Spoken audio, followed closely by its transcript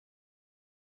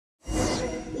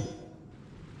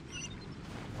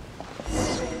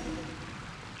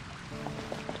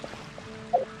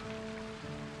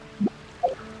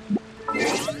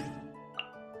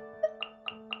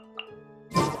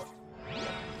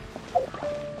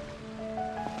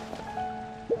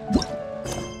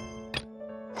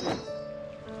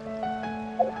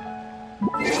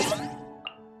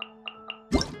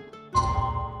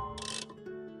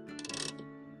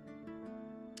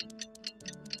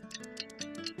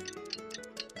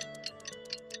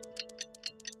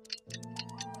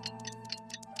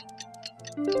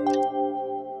Last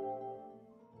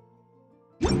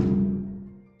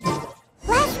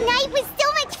night was so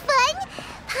much fun!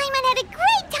 Paimon had a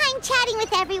great time chatting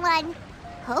with everyone.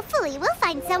 Hopefully, we'll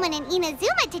find someone in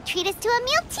Inazuma to treat us to a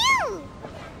meal, too!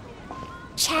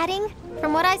 Chatting?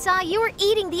 From what I saw, you were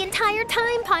eating the entire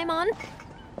time, Paimon.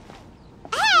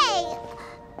 Hey!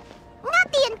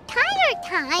 Not the entire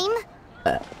time.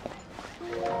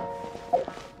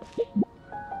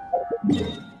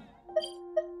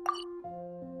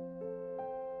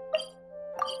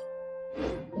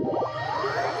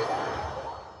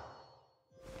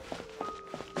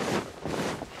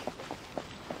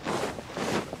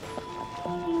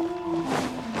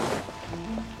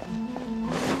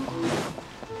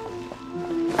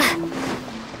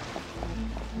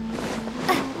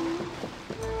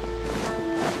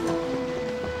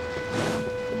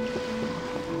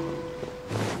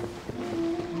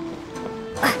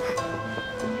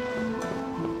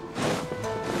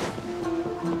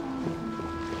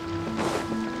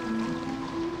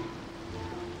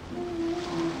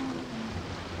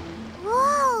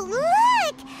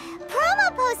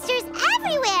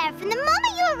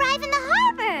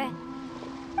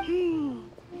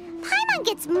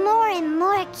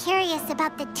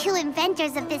 About the two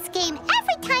inventors of this game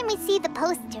every time we see the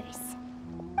posters.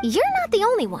 You're not the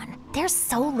only one. There's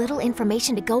so little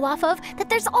information to go off of that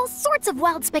there's all sorts of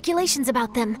wild speculations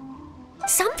about them.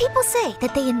 Some people say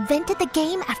that they invented the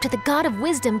game after the God of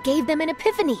Wisdom gave them an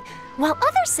epiphany, while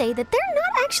others say that they're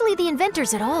not actually the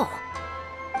inventors at all.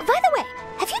 By the way,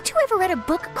 have you two ever read a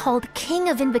book called King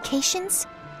of Invocations?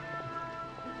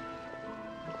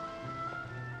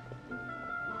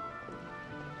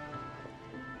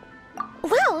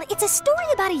 Well, it's a story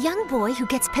about a young boy who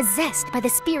gets possessed by the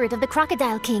spirit of the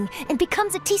Crocodile King and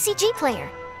becomes a TCG player.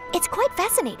 It's quite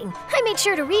fascinating. I made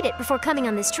sure to read it before coming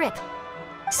on this trip.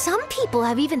 Some people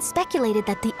have even speculated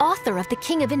that the author of the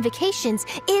King of Invocations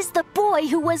is the boy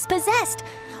who was possessed,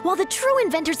 while the true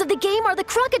inventors of the game are the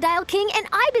Crocodile King and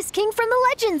Ibis King from the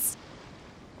legends.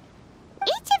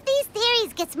 Each of these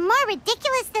theories gets more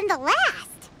ridiculous than the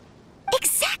last.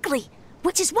 Exactly!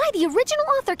 Which is why the original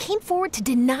author came forward to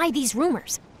deny these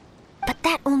rumors. But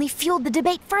that only fueled the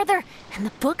debate further, and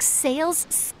the book's sales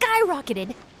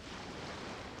skyrocketed.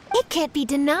 It can't be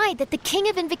denied that the King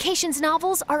of Invocations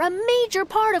novels are a major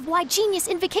part of why Genius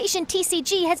Invocation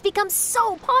TCG has become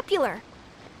so popular.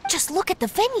 Just look at the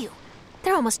venue.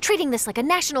 They're almost treating this like a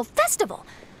national festival.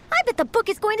 I bet the book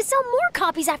is going to sell more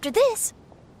copies after this.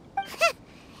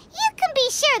 You can be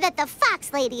sure that the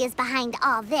Fox Lady is behind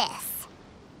all this.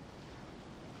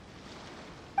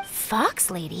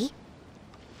 Fox Lady?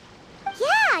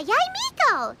 Yeah, Yai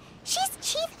Miko! She's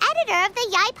chief editor of the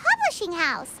Yai Publishing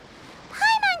House.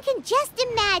 Paimon can just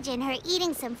imagine her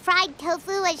eating some fried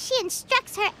tofu as she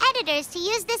instructs her editors to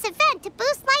use this event to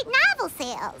boost light novel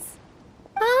sales.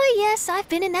 Oh yes, I've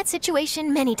been in that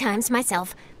situation many times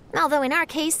myself. Although in our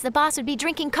case, the boss would be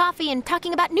drinking coffee and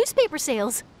talking about newspaper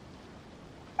sales.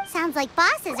 Sounds like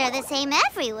bosses are the same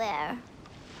everywhere.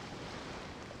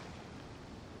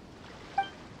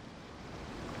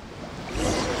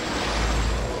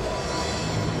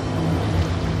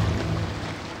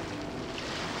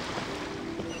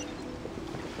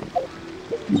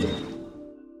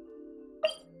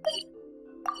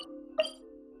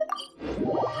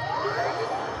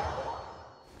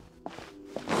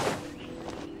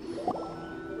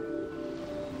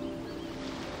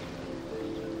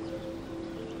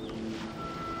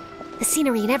 The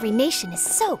scenery in every nation is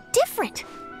so different.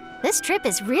 This trip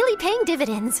is really paying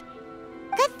dividends.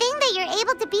 Good thing that you're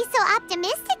able to be so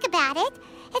optimistic about it.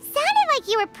 It sounded like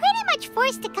you were pretty much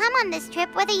forced to come on this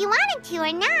trip whether you wanted to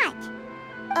or not.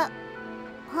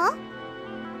 Huh?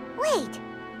 Wait,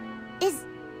 is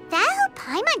that who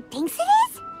Paimon thinks it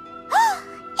is?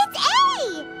 It's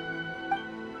A!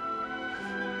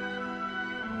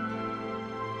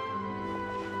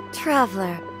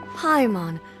 Traveler,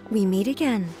 Paimon, we meet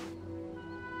again.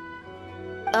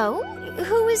 Oh?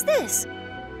 Who is this?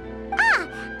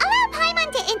 Allow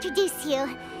Paimon to introduce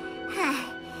you.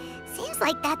 Seems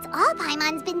like that's all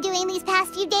Paimon's been doing these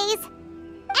past few days.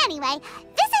 Anyway,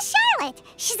 this is Charlotte.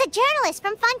 She's a journalist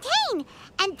from Fontaine.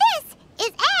 And this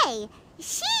is A.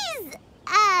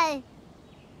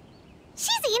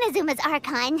 She's Inazuma's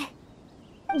Archon.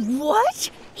 What?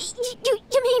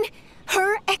 You mean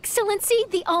Her Excellency,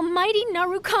 the Almighty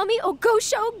Narukami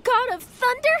Ogosho, God of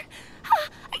Thunder?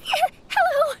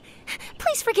 Hello.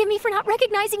 Please forgive me for not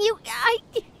recognizing you.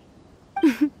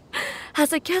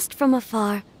 As a guest from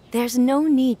afar, there's no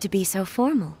need to be so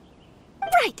formal.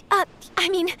 Right,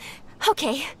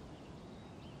 okay.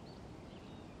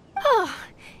 Oh,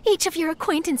 Each of your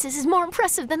acquaintances is more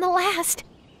impressive than the last.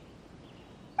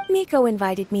 Miko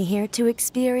invited me here to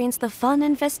experience the fun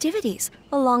and festivities,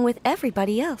 along with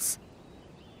everybody else.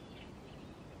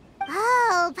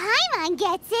 Oh, Paimon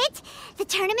gets it. The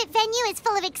tournament venue is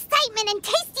full of excitement and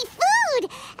tasty food,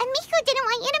 and Miko didn't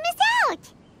want you to miss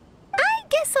out. I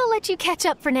guess I'll let you catch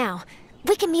up for now.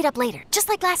 We can meet up later, just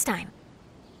like last time.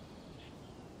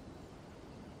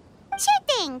 Sure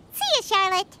thing. See you,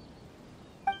 Charlotte.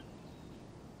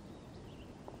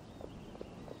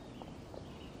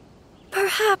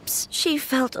 Perhaps she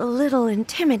felt a little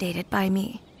intimidated by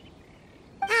me.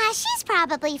 She's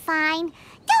probably fine.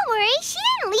 Don't worry, she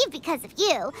didn't leave because of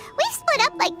you. We've split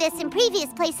up like this in previous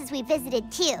places we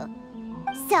visited, too.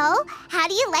 So, how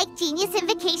do you like Genius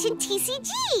Invocation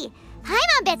TCG?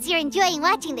 Paimon bets you're enjoying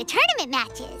watching the tournament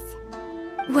matches.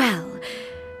 Well,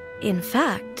 in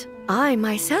fact, I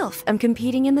myself am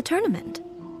competing in the tournament.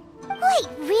 Wait,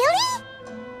 really?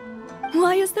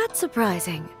 Why is that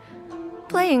surprising?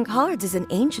 Playing cards is an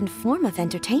ancient form of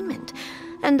entertainment,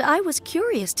 and I was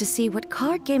curious to see what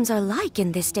card games are like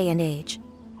in this day and age.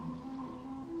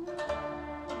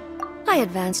 I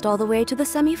advanced all the way to the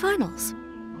semifinals.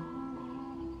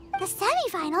 The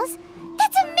semifinals?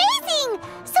 That's amazing!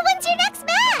 So when's your next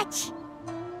match?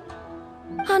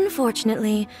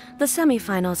 Unfortunately, the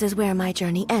semifinals is where my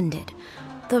journey ended.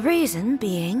 The reason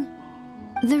being...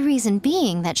 The reason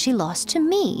being that she lost to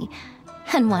me.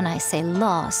 And when I say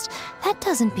lost, that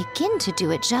doesn't begin to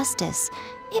do it justice.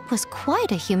 It was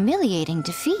quite a humiliating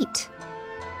defeat.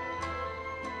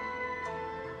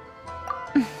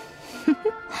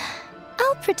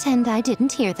 I'll pretend I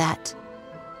didn't hear that.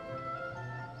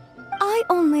 I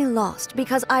only lost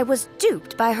because I was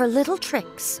duped by her little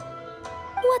tricks.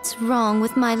 What's wrong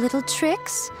with my little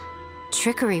tricks?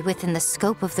 Trickery within the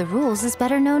scope of the rules is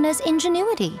better known as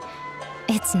ingenuity.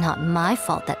 It's not my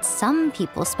fault that some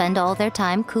people spend all their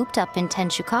time cooped up in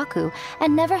Tenshukaku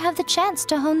and never have the chance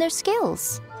to hone their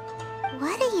skills.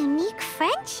 What a unique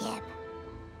friendship.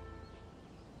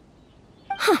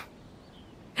 Huh.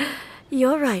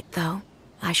 You're right, though.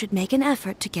 I should make an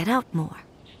effort to get out more.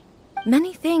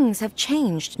 Many things have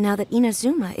changed now that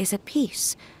Inazuma is at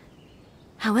peace.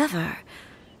 However,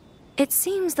 it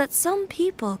seems that some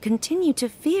people continue to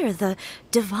fear the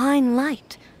divine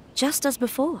light, just as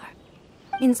before.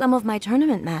 In some of my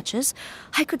tournament matches,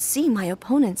 I could see my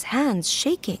opponent's hands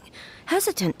shaking,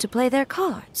 hesitant to play their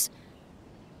cards.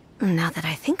 Now that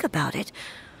I think about it,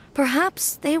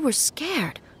 perhaps they were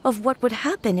scared of what would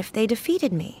happen if they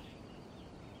defeated me.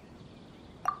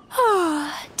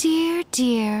 Oh, dear,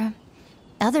 dear.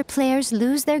 Other players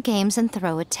lose their games and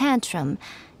throw a tantrum.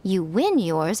 You win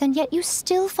yours, and yet you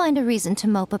still find a reason to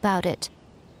mope about it.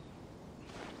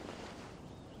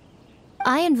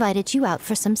 I invited you out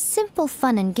for some simple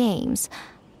fun and games.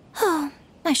 Oh,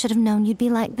 I should have known you'd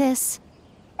be like this.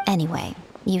 Anyway,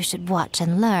 you should watch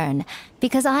and learn,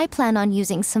 because I plan on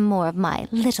using some more of my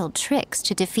little tricks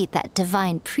to defeat that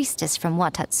divine priestess from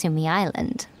Watatsumi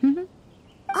Island.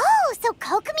 Oh, so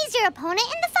Kokomi's your opponent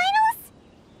in the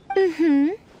finals? Mm-hmm.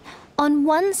 On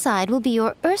one side will be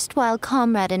your erstwhile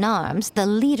comrade-in-arms, the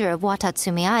leader of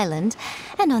Watatsumi Island,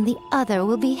 and on the other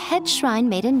will be head shrine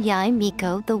maiden Yae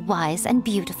Miko, the wise and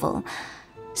beautiful.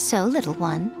 So, little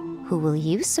one, who will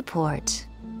you support?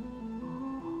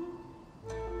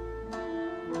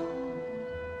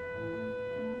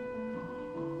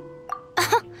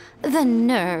 The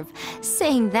nerve!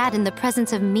 Saying that in the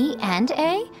presence of me and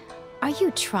A? Are you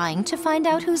trying to find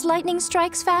out whose lightning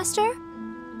strikes faster?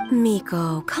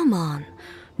 Miko, come on.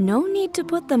 No need to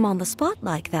put them on the spot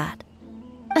like that.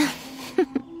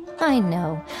 I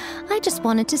know. I just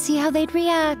wanted to see how they'd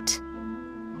react.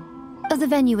 The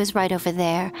venue is right over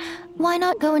there. Why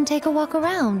not go and take a walk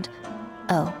around?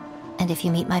 Oh, and if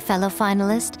you meet my fellow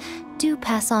finalist, do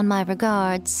pass on my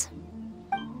regards.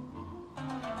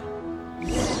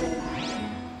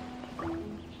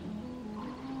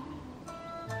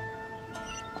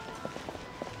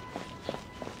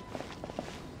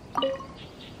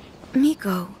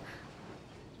 Miko,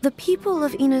 the people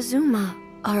of Inazuma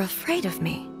are afraid of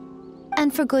me.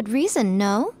 And for good reason,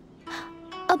 no?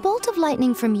 A bolt of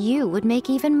lightning from you would make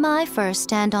even my fur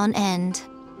stand on end.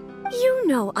 You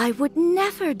know I would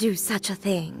never do such a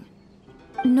thing.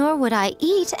 Nor would I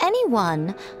eat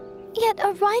anyone. Yet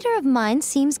a writer of mine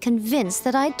seems convinced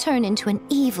that I'd turn into an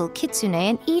evil kitsune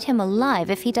and eat him alive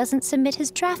if he doesn't submit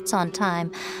his drafts on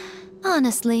time.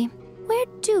 Honestly, where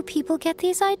do people get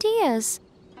these ideas?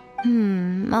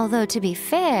 Although to be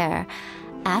fair,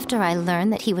 after I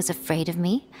learned that he was afraid of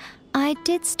me, I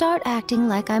did start acting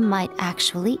like I might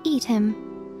actually eat him.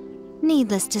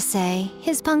 Needless to say,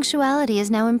 his punctuality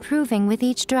is now improving with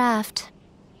each draft.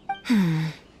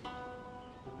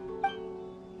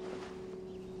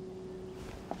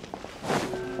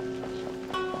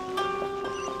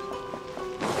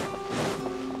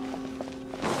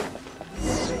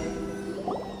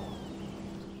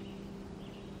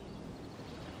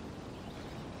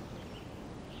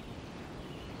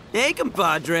 Hey,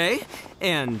 compadre.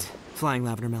 And Flying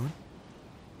Lavender Melon.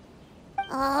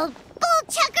 Oh,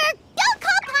 bullchucker! Don't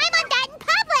call Paimon that in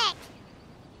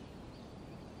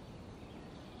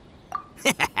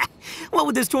public! What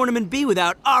would this tournament be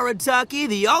without Arataki,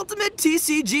 the ultimate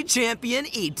TCG champion,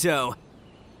 Ito?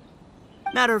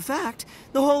 Matter of fact,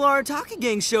 the whole Arataki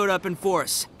gang showed up in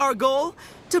force. Our goal?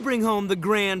 To bring home the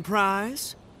grand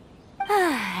prize.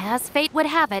 As fate would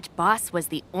have it, Boss was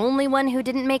the only one who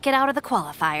didn't make it out of the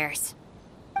qualifiers.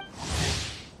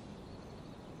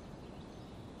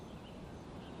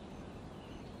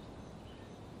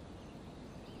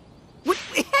 What?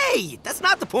 Hey, that's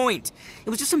not the point. It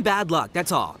was just some bad luck,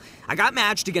 that's all. I got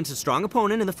matched against a strong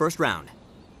opponent in the first round.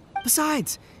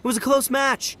 Besides, it was a close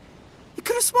match. It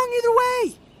could have swung either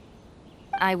way.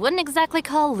 I wouldn't exactly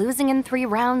call losing in 3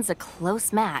 rounds a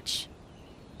close match.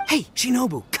 Hey,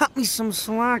 Shinobu, cut me some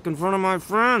slack in front of my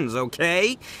friends,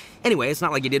 okay? Anyway, it's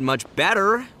not like you did much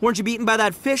better. Weren't you beaten by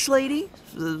that fish lady?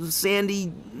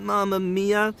 Sandy, Mamma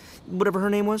Mia, whatever her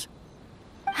name was?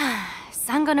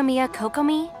 Sangonomiya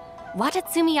Kokomi?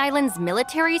 Watatsumi Island's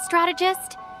military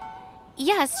strategist?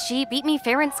 Yes, she beat me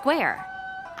fair and square.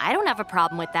 I don't have a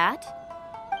problem with that.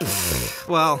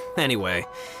 Well, anyway,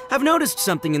 I've noticed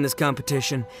something in this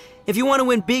competition. If you want to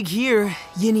win big here,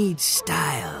 you need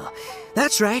style.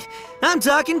 That's right, I'm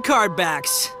talking card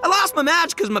backs. I lost my match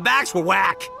because my backs were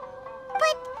whack.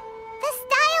 But the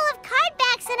style of card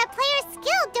backs and a player's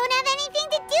skill don't have anything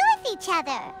to do with each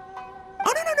other.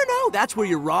 Oh, no, that's where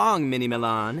you're wrong, Mini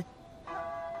Milan.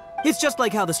 It's just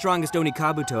like how the strongest Oni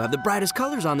Kabuto have the brightest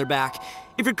colors on their back.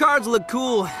 If your cards look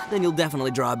cool, then you'll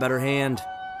definitely draw a better hand.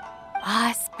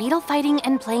 Beetle fighting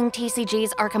and playing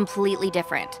TCGs are completely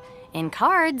different. In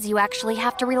cards, you actually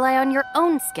have to rely on your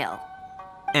own skill.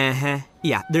 Uh-huh.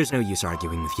 Yeah, there's no use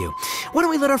arguing with you. Why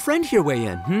don't we let our friend here weigh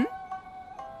in, hmm?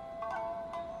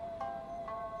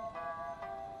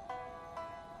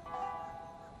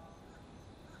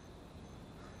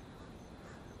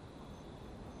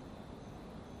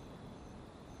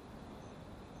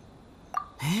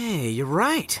 Hey, you're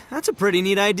right. That's a pretty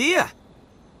neat idea.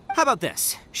 How about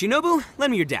this? Shinobu,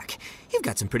 lend me your deck. You've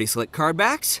got some pretty slick card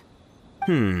backs.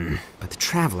 But the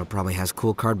Traveler probably has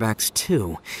cool card backs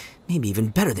too. Maybe even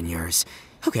better than yours.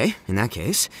 Okay, in that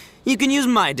case, you can use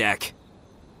my deck.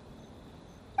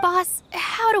 Boss,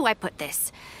 how do I put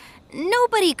this?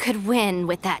 Nobody could win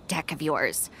with that deck of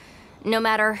yours, no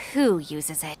matter who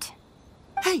uses it.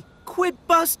 Hey, quit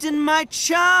busting my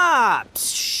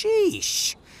chops!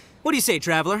 Sheesh. What do you say,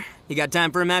 Traveler? You got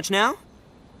time for a match now?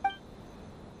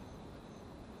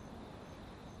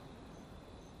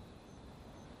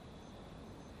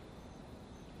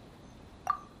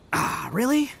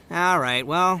 Really? Alright,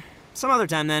 well, some other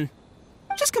time then.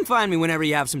 Just come find me whenever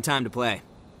you have some time to play.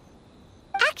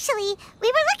 Actually,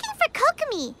 we were looking for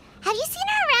Kokomi. Have you seen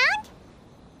her around?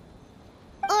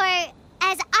 Or,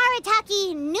 as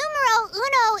Arataki numero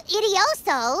uno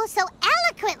idioso so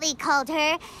eloquently called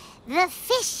her, the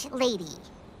Fish Lady.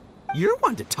 You're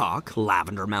one to talk,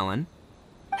 Lavender Melon.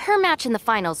 Her match in the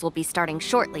finals will be starting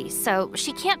shortly, so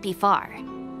she can't be far.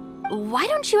 Why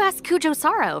don't you ask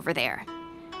Kujo-Sara over there?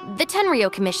 The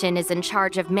Tenryo Commission is in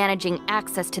charge of managing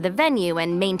access to the venue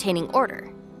and maintaining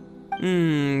order.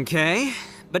 Okay.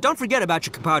 But don't forget about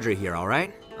your compadre here, all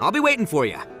right? I'll be waiting for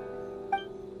you.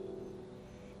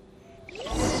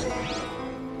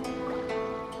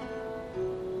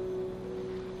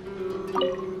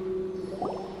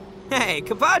 Hey,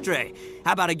 compadre!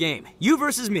 How about a game? You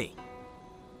versus me.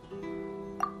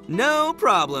 No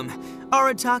problem.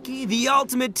 Arataki, the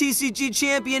ultimate TCG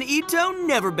champion Ito,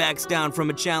 never backs down from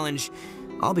a challenge.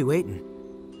 I'll be waiting.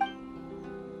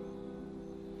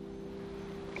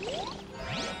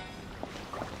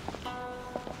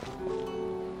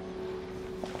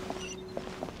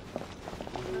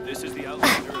 This is the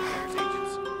Outlander Affairs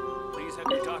Agency. Please have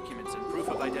your documents and proof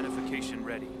of identification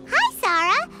ready. Hi,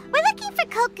 Sarah. We're looking for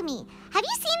Kokomi. Have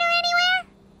you seen her anywhere?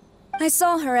 I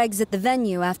saw her exit the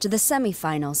venue after the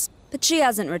semifinals, but she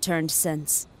hasn't returned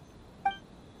since.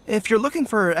 If you're looking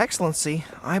for Her Excellency,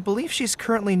 I believe she's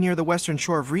currently near the western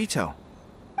shore of Rito.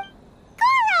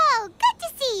 Goro! Good to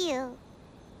see you.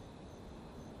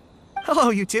 Hello,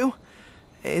 you two.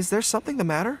 Is there something the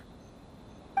matter?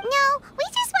 No, we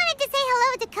just wanted to say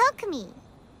hello to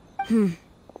Kokomi.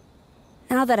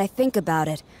 Now that I think about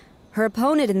it, her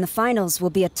opponent in the finals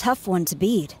will be a tough one to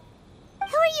beat.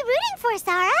 Who are you for,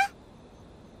 Sara?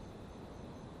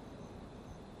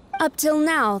 Up till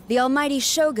now, the almighty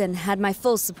Shogun had my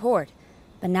full support.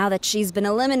 But now that she's been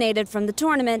eliminated from the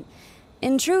tournament,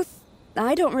 in truth,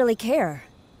 I don't really care.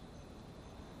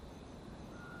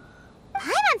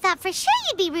 Paimon thought for sure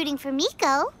you'd be rooting for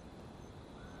Miko.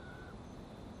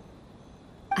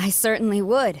 I certainly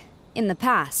would, in the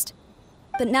past.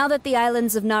 But now that the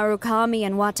islands of Narukami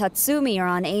and Watatsumi are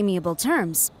on amiable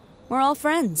terms, we're all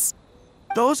friends.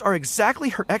 Those are exactly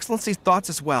Her Excellency's thoughts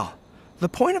as well. The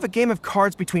point of a game of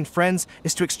cards between friends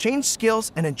is to exchange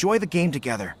skills and enjoy the game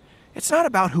together. It's not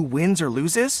about who wins or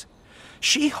loses.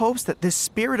 She hopes that this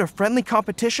spirit of friendly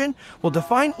competition will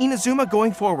define Inazuma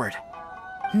going forward.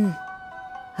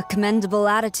 A commendable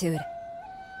attitude.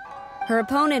 Her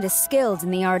opponent is skilled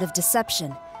in the art of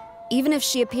deception. Even if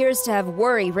she appears to have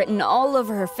worry written all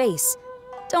over her face,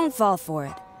 don't fall for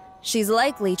it. She's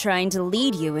likely trying to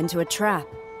lead you into a trap.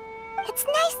 It's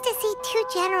nice to see two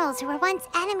generals who were once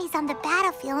enemies on the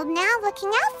battlefield now looking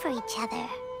out for each other.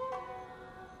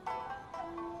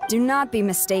 Do not be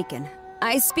mistaken.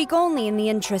 I speak only in the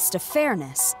interest of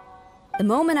fairness. The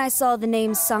moment I saw the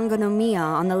name Sangonomiya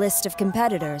on the list of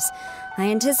competitors,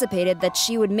 I anticipated that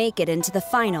she would make it into the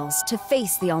finals to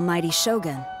face the almighty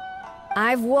Shogun.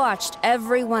 I've watched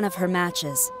every one of her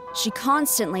matches. She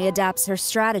constantly adapts her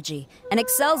strategy and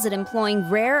excels at employing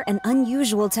rare and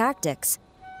unusual tactics.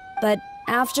 But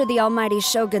after the almighty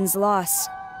Shogun's loss,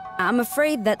 I'm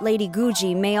afraid that Lady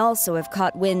Guji may also have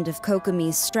caught wind of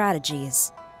Kokomi's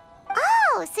strategies.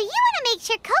 Oh, so you want to make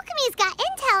sure Kokomi's got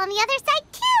intel on the other side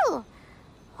too?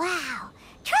 Wow.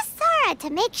 Trust Sara to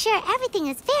make sure everything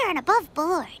is fair and above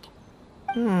board.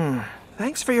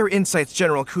 Thanks for your insights,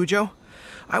 General Kujo.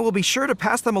 I will be sure to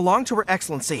pass them along to Her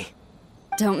Excellency.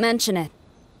 Don't mention it.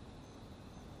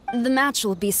 The match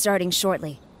will be starting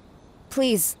shortly.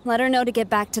 Please, let her know to get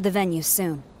back to the venue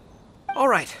soon. All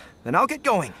right, then I'll get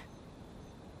going.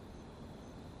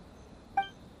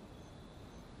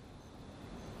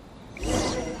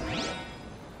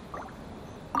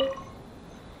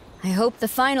 I hope the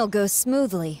final goes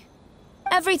smoothly.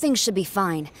 Everything should be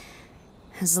fine,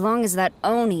 as long as that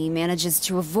Oni manages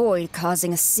to avoid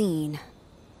causing a scene.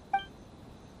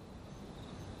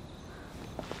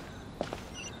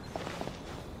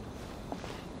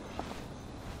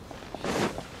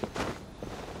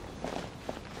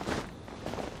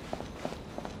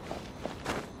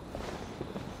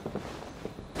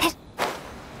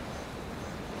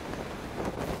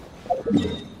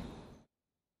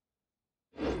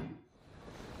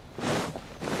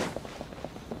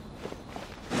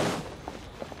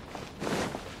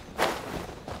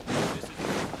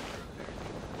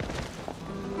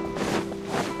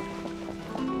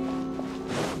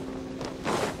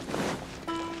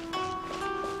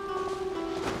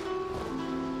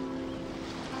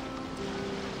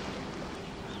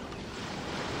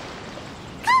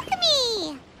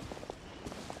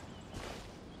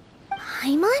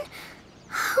 Paimon?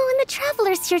 Oh, and the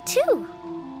Traveler's here too.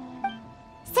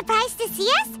 Surprised to see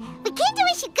us? We came to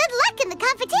wish you good luck in the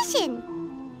competition.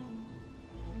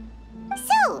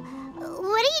 So,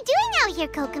 what are you doing out here,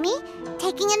 Kokomi?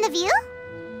 Taking in the view?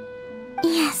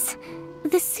 Yes,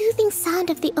 the soothing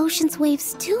sound of the ocean's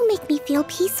waves do make me feel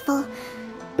peaceful.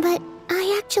 But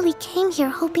I actually came here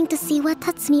hoping to see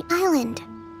Watatsumi Island.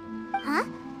 Huh?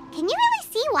 Can you really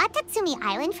see Watatsumi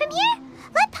Island from here?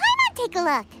 Let Paimon take a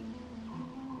look.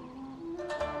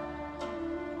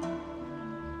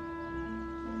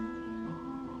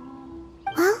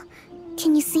 Well,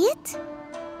 can you see it?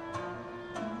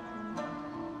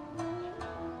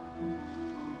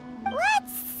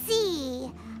 Let's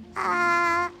see.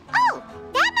 Oh,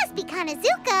 that must be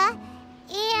Kanazuka.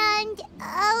 And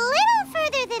a little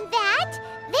further than that,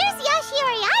 there's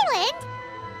Yashiori Island.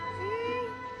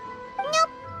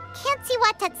 Nope, can't see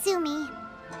Watatsumi.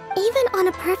 Even on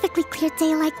a perfectly clear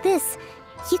day like this,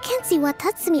 you can't see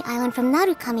Watatsumi Island from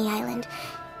Narukami Island.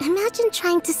 Imagine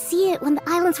trying to see it when the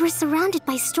islands were surrounded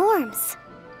by storms.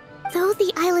 Though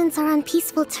the islands are on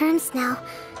peaceful terms now,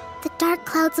 the dark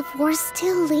clouds of war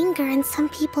still linger in some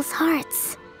people's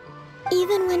hearts.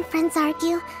 Even when friends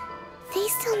argue, they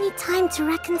still need time to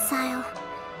reconcile.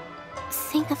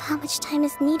 Think of how much time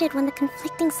is needed when the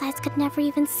conflicting sides could never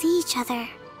even see each other.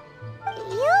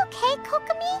 You okay,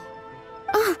 Kokomi?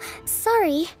 Oh,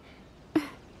 sorry.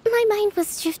 My mind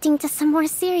was drifting to some more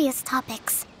serious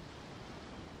topics.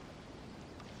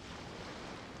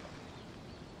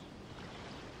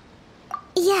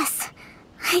 Yes,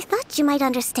 I thought you might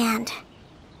understand.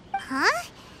 Huh?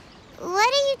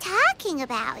 What are you talking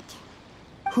about?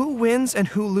 Who wins and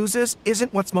who loses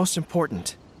isn't what's most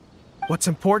important. What's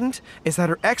important is that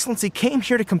Her Excellency came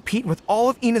here to compete with all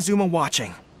of Inazuma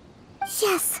watching.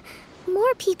 Yes,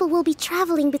 more people will be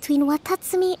traveling between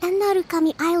Watatsumi and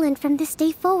Narukami Island from this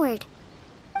day forward.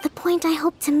 The point I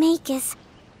hope to make is,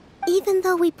 even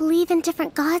though we believe in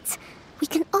different gods, we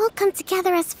can all come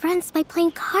together as friends by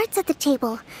playing cards at the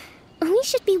table. We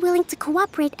should be willing to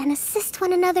cooperate and assist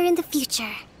one another in the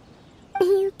future.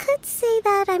 You could say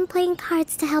that I'm playing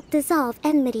cards to help dissolve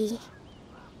enmity.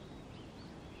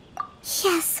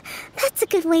 Yes, that's a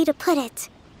good way to put it.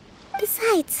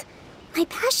 Besides, my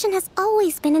passion has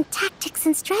always been in tactics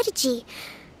and strategy.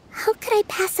 How could I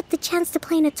pass up the chance to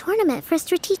play in a tournament for a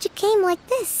strategic game like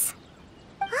this?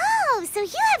 Oh, so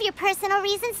you have your personal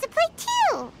reasons to play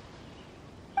too.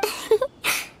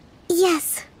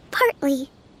 Yes, partly.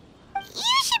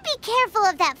 You should be careful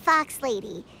of that fox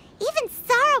lady. Even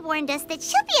Sarah warned us that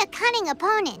she'll be a cunning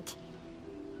opponent.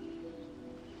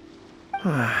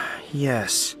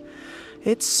 Yes.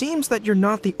 It seems that you're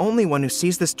not the only one who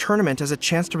sees this tournament as a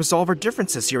chance to resolve our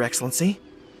differences, Your Excellency.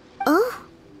 Oh,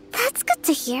 that's good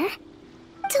to hear.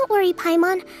 Don't worry,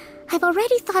 Paimon. I've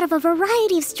already thought of a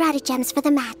variety of stratagems for the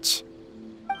match.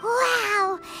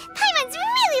 Wow! Paimon's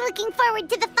really looking forward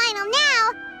to the final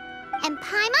now! And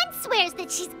Paimon swears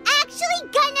that she's actually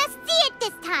gonna see it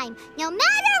this time, no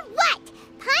matter what!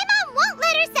 Paimon won't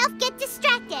let herself get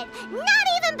distracted, not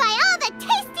even by all the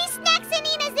tasty snacks in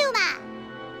Inazuma!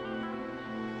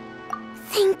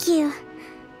 Thank you.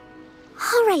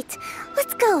 All right,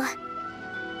 let's go.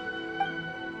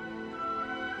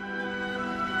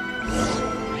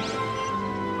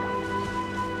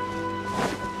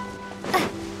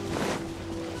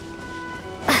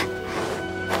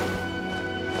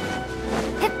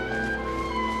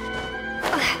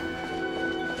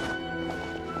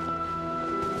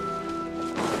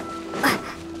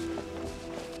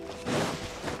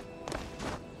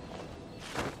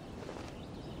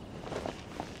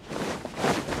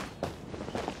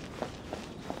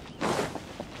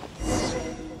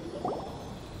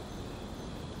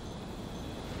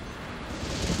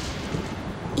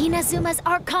 Inazuma's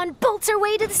Archon bolts her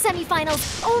way to the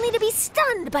semifinals, only to be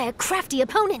stunned by a crafty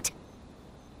opponent.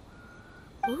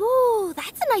 Ooh,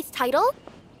 that's a nice title.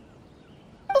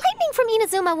 Lightning from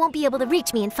Inazuma won't be able to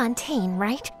reach me in Fontaine,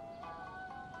 right?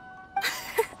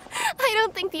 I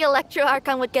don't think the Electro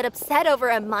Archon would get upset over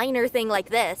a minor thing like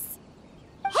this.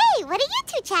 Hey, what are you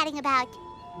two chatting about?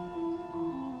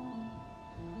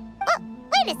 Oh,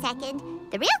 wait a second.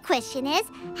 The real question is,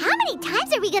 how many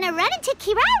times are we gonna run into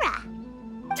Kirara?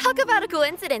 Talk about a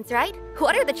coincidence, right?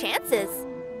 What are the chances?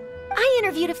 I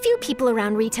interviewed a few people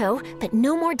around Rito, but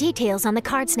no more details on the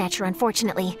card snatcher,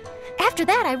 unfortunately. After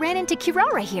that, I ran into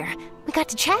Kirara here. We got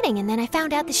to chatting, and then I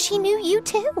found out that she knew you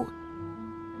too.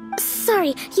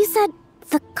 Sorry, you said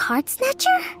the card snatcher?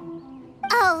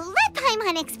 Oh, let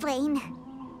Paimon explain.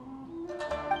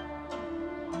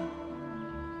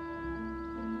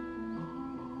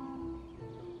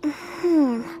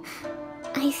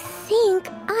 I think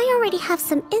I already have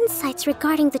some insights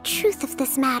regarding the truth of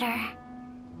this matter.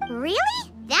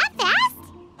 Really? That fast?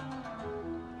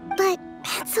 But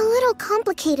it's a little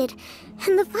complicated,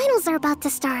 and the finals are about to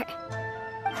start.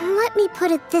 Let me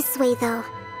put it this way, though.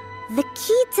 The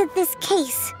key to this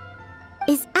case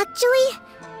is actually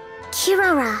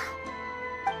Kirara.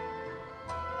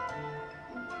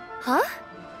 Huh?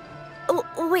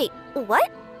 Wait,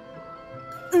 what?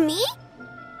 Me?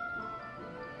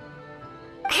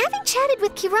 Having chatted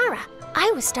with Kirara, I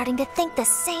was starting to think the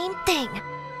same thing.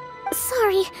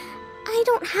 Sorry, I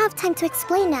don't have time to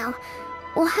explain now.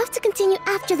 We'll have to continue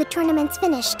after the tournament's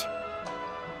finished.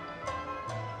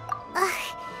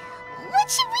 What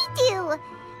should we do?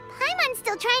 Paimon's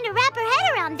still trying to wrap her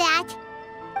head around that.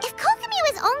 If Kokomi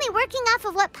was only working off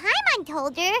of what Paimon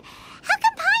told her, how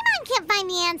come Paimon can't find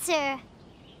the answer?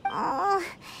 Oh,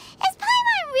 is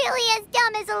Paimon really as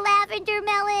dumb as a lavender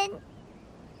melon?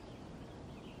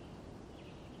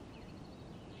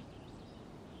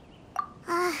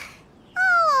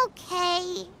 Oh,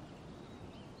 okay.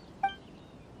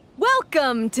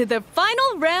 Welcome to the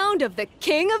final round of the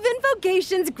King of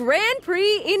Invocations Grand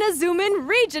Prix Inazuman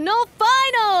Regional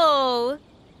Final!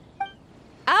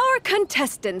 Our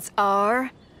contestants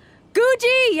are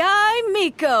Guji Yai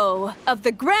Miko of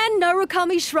the Grand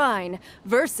Narukami Shrine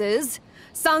versus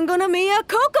Sangonomiya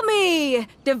Kokomi,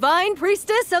 Divine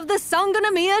Priestess of the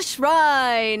Sangonomiya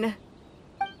Shrine.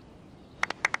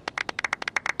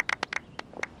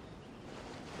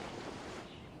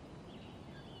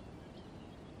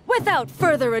 Without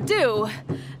further ado,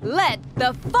 let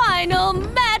the final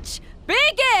match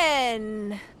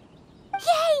begin!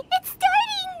 Yay, it's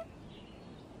starting!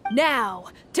 Now,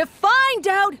 to find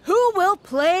out who will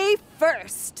play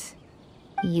first.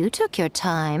 You took your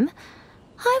time.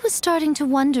 I was starting to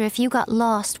wonder if you got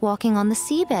lost walking on the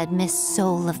seabed, Miss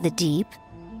Soul of the Deep.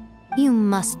 You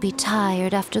must be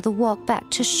tired after the walk back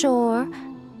to shore.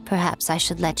 Perhaps I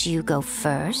should let you go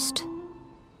first.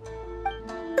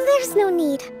 There's no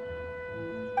need.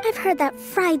 I've heard that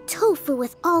fried tofu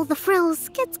with all the frills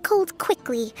gets cold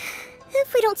quickly.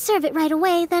 If we don't serve it right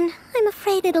away, then I'm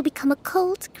afraid it'll become a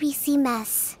cold, greasy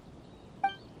mess.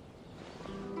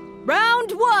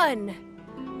 Round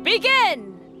 1, begin!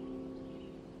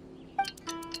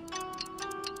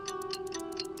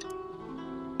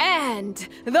 And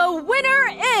the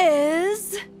winner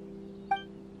is...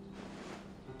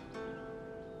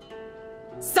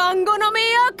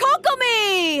 Sangonomiya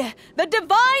Kokomi, the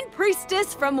divine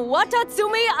priestess from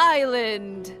Watatsumi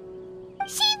Island.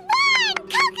 She won!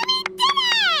 Kokomi did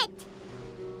it!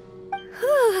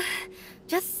 Whew.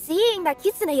 Just seeing that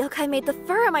Kitsune yokai made the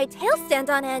fur on my tail stand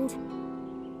on end.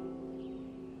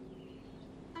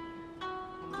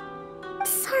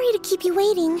 Sorry to keep you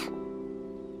waiting.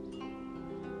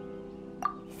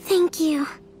 Thank you.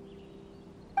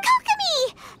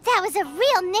 Kokomi! That was a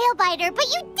real nail-biter, but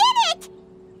you did it!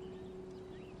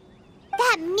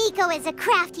 That Miko is a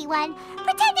crafty one,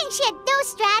 pretending she had no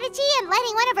strategy and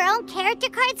letting one of her own character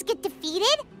cards get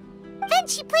defeated. Then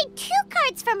she played 2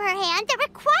 cards from her hand that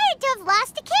required to have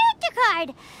lost a character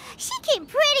card. She came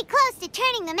pretty close to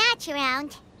turning the match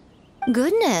around.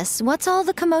 Goodness, what's all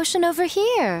the commotion over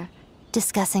here?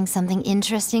 Discussing something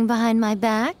interesting behind my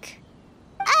back?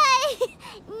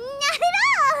 Not at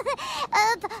all.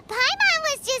 Paimon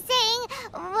was just saying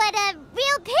what a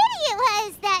real pity it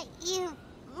was that you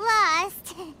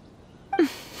lost.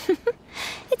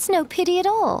 It's no pity at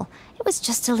all. It was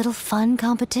just a little fun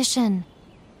competition.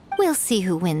 We'll see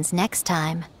who wins next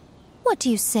time. What do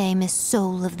you say, Miss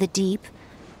Soul of the Deep?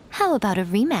 How about a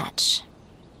rematch?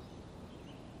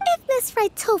 If Miss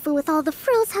Fried Tofu with all the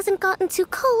frills hasn't gotten too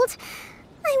cold,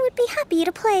 I would be happy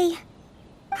to play.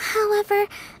 However,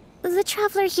 the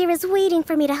traveler here is waiting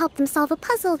for me to help them solve a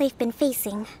puzzle they've been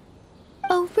facing.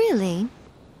 Oh, really?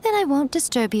 Then I won't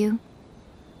disturb you.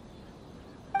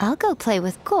 I'll go play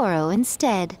with Goro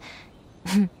instead.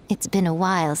 It's been a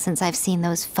while since I've seen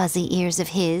those fuzzy ears of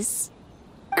his.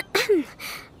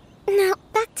 Now,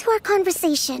 back to our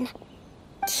conversation.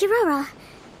 Kirara,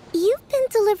 you've been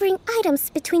delivering items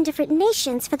between different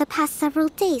nations for the past several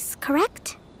days,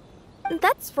 correct?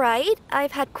 That's right.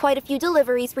 I've had quite a few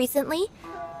deliveries recently.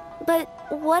 But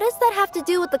what does that have to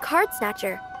do with the card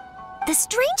snatcher? The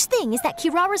strange thing is that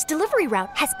Kirara's delivery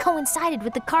route has coincided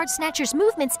with the card snatcher's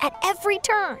movements at every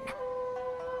turn.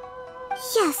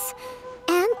 Yes,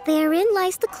 and therein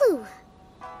lies the clue.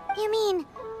 You mean,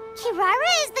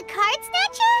 Kirara is the card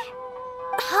snatcher?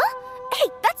 Huh? Hey,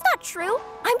 that's not true.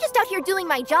 I'm just out here doing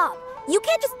my job. You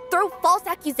can't just throw false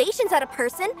accusations at a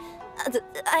person.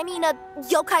 I mean, a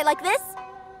yokai like this.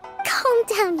 Calm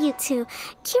down, you two.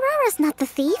 Kirara's not the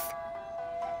thief.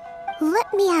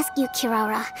 Let me ask you,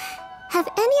 Kirara. Have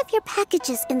any of your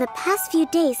packages in the past few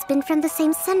days been from the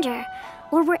same sender?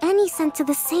 Or were any sent to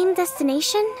the same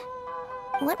destination?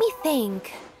 Let me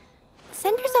think.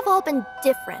 Senders have all been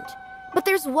different. But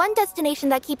there's one destination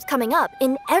that keeps coming up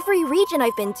in every region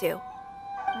I've been to.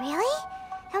 Really?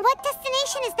 And what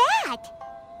destination is that?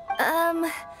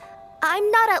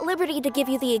 I'm not at liberty to give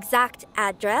you the exact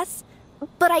address,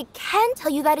 but I can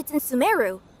tell you that it's in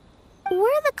Sumeru.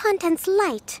 Were the contents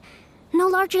light? No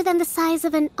larger than the size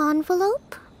of an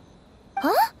envelope?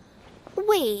 Huh?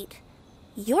 Wait.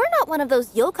 You're not one of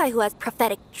those yokai who has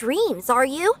prophetic dreams, are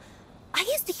you? I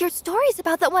used to hear stories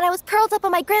about that when I was curled up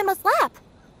on my grandma's lap.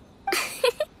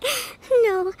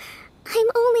 No, I'm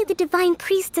only the divine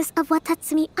priestess of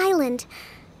Watatsumi Island.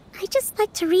 I just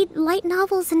like to read light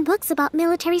novels and books about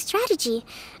military strategy.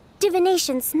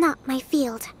 Divination's not my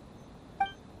field.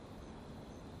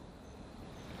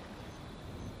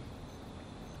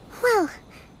 Well,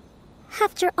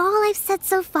 after all I've said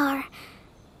so far,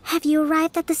 have you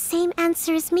arrived at the same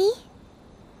answer as me?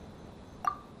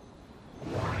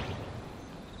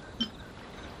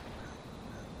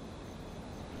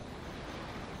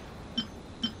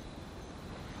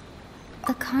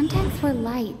 The contents were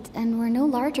light and were no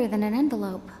larger than an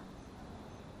envelope.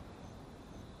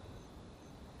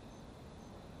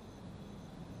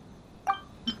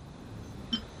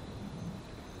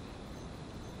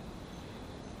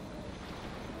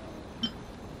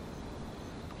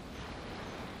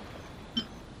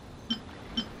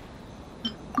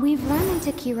 We've run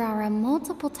into Kirara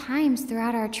multiple times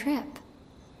throughout our trip.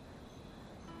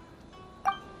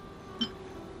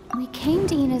 We came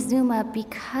to Inazuma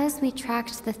because we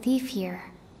tracked the thief here.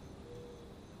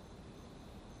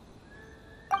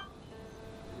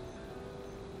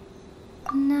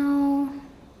 No,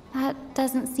 that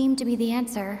doesn't seem to be the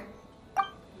answer.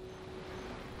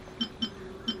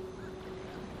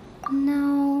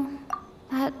 No,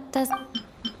 that doesn't...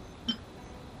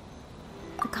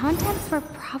 The contents were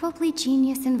probably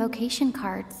genius invocation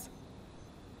cards.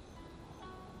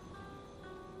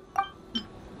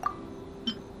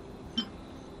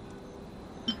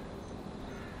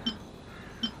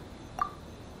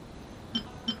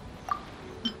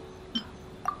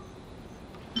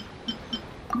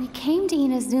 We came to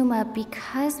Inazuma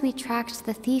because we tracked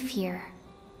the thief here.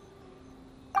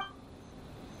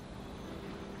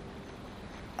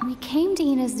 We came to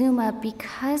Inazuma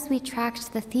because we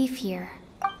tracked the thief here.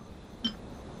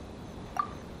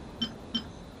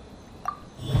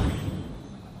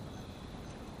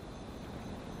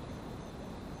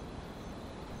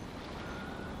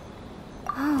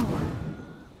 Oh.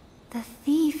 The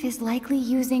thief is likely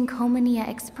using Komania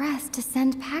Express to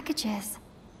send packages.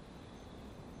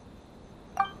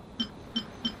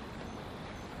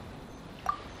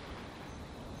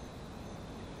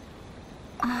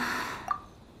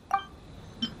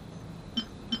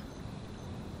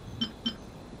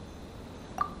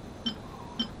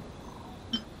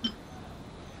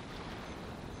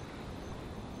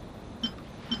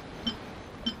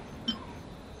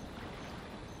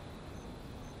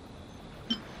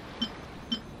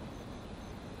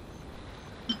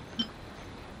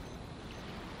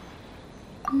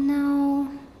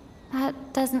 No,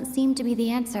 that doesn't seem to be the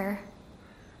answer.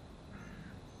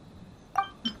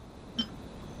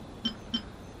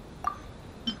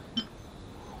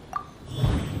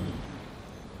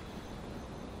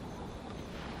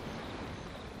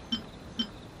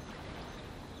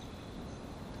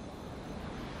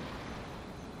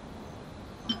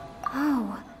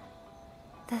 Oh,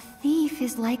 the thief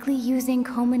is likely using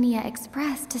Komania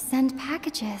Express to send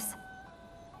packages.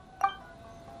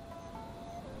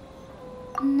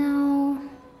 No,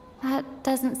 that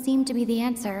doesn't seem to be the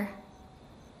answer.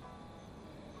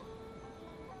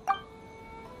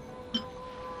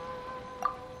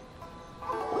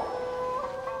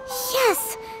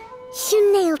 Yes!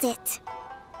 You nailed it!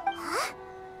 Huh?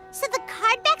 So the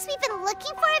cardbacks we've been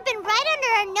looking for have been right under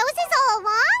our noses all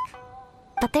along?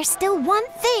 But there's still one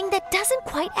thing that doesn't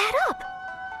quite add up.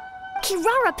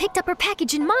 Kirara picked up her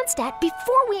package in Mondstadt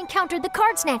before we encountered the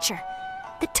card snatcher.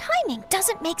 The timing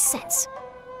doesn't make sense.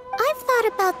 I've thought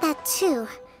about that too.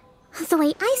 The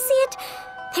way I see it,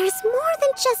 there's more than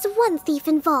just one thief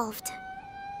involved.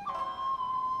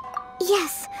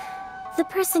 Yes, the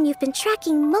person you've been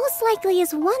tracking most likely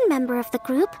is one member of the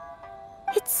group.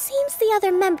 It seems the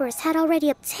other members had already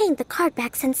obtained the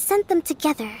cardbacks and sent them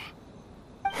together.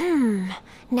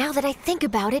 Now that I think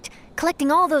about it,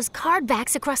 collecting all those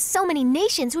cardbacks across so many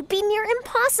nations would be near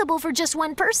impossible for just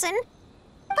one person.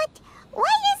 But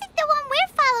why isn't the one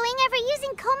we're following ever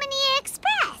using Komania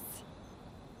Express?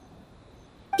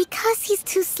 Because he's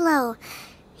too slow.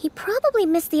 He probably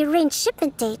missed the arranged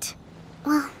shipment date.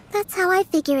 Well, that's how I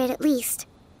figure it at least.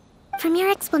 From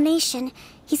your explanation,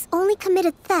 he's only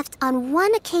committed theft on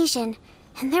one occasion,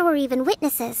 and there were even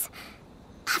witnesses.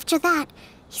 After that,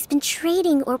 he's been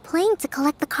trading or playing to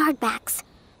collect the cardbacks.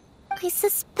 I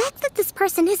suspect that this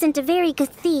person isn't a very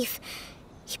good thief.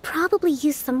 He probably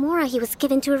used the mora he was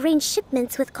given to arrange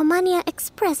shipments with Komania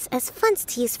Express as funds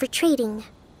to use for trading.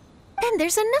 Then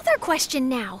there's another question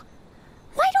now.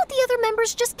 Why don't the other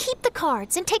members just keep the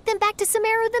cards and take them back to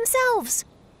Sumeru themselves?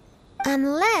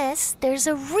 Unless there's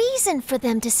a reason for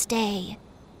them to stay.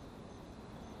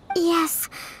 Yes,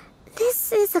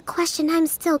 this is a question I'm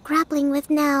still grappling with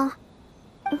now.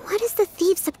 What is the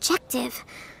thief's objective?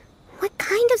 What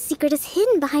kind of secret is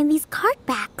hidden behind these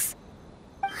cardbacks?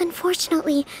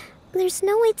 Unfortunately, there's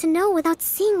no way to know without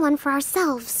seeing one for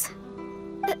ourselves.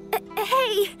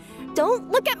 Hey,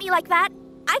 don't look at me like that.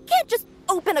 I can't just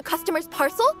open a customer's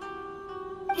parcel.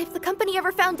 If the company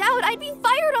ever found out, I'd be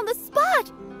fired on the spot.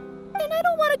 And I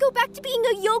don't want to go back to being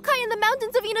a yokai in the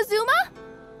mountains of Inazuma.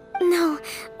 No,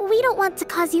 we don't want to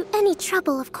cause you any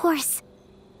trouble, of course.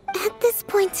 At this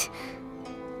point,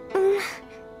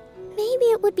 maybe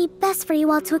it would be best for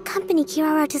you all to accompany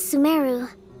Kirara to Sumeru.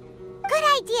 Good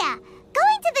idea.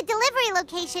 Going to the delivery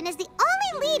location is the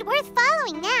only lead worth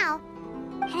following now.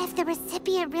 And if the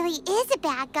recipient really is a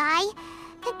bad guy,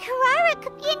 then Kirara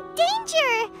could be in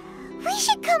danger. We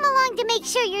should come along to make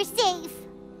sure you're safe.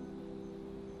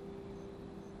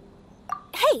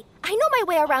 Hey, I know my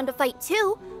way around a fight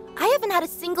too. I haven't had a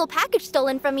single package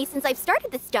stolen from me since I've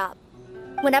started this job.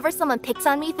 Whenever someone picks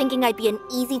on me thinking I'd be an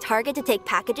easy target to take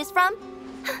packages from,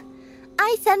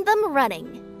 I send them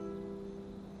running.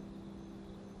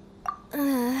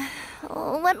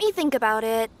 Let me think about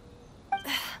it.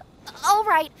 All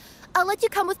right, I'll let you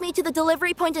come with me to the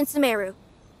delivery point in Sumeru.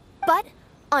 But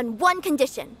on one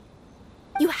condition.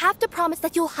 You have to promise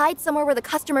that you'll hide somewhere where the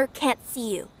customer can't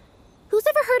see you. Who's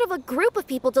ever heard of a group of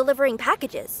people delivering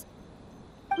packages?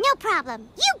 No problem.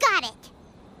 You got it.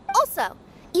 Also,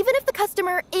 even if the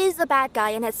customer is a bad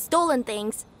guy and has stolen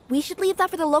things, we should leave that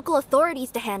for the local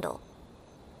authorities to handle.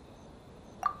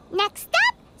 Next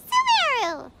up,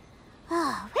 Sumeru!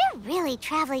 Oh, we're really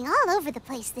traveling all over the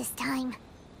place this time.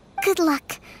 Good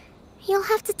luck. You'll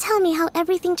have to tell me how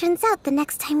everything turns out the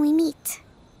next time we meet.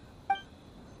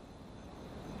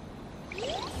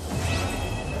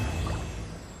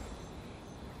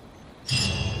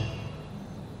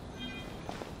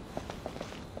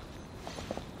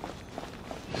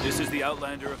 This is the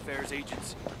Outlander Affairs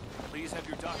Agency. Please have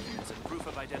your documents and proof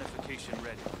of identification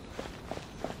ready.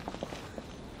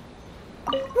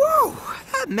 Whoa!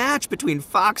 That match between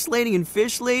Fox Lady and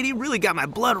Fish Lady really got my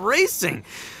blood racing.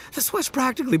 The sweat's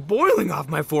practically boiling off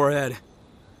my forehead.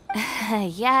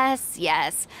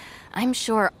 Yes. I'm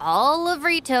sure all of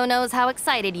Rito knows how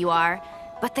excited you are,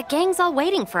 but the gang's all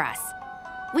waiting for us.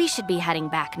 We should be heading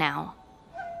back now.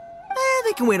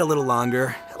 They can wait a little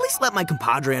longer. At least let my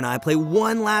compadre and I play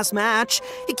one last match.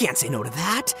 You can't say no to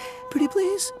that. Pretty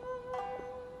please?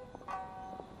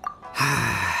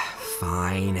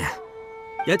 Fine.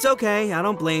 It's okay, I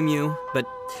don't blame you, but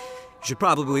you should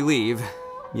probably leave.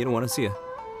 You don't want to see a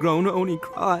grown Oni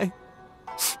cry.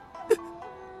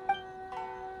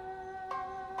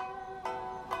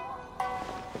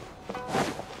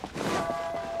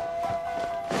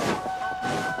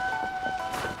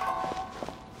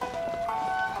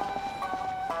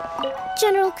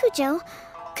 General Kujo,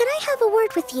 could I have a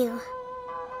word with you?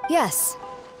 Yes.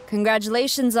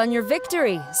 Congratulations on your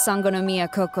victory,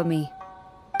 Sangonomiya Kokomi.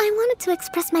 I wanted to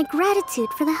express my gratitude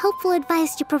for the helpful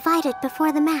advice you provided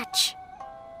before the match.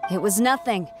 It was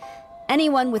nothing.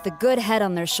 Anyone with a good head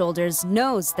on their shoulders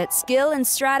knows that skill and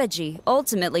strategy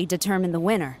ultimately determine the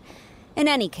winner. In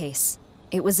any case,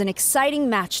 it was an exciting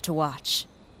match to watch.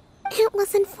 It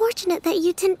was unfortunate that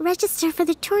you didn't register for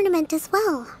the tournament as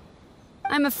well.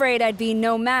 I'm afraid I'd be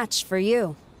no match for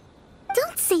you.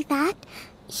 Don't say that.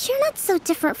 You're not so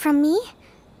different from me.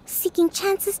 Seeking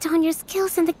chances to hone your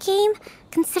skills in the game,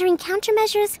 considering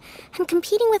countermeasures, and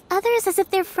competing with others as if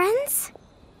they're friends?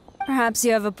 Perhaps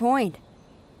you have a point.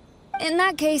 In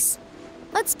that case,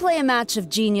 let's play a match of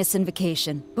Genius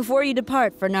Invocation before you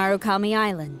depart for Narukami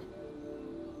Island.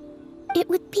 It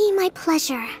would be my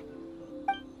pleasure.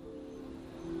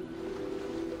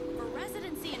 For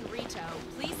residency in Rito,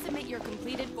 please submit your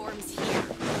completed forms here.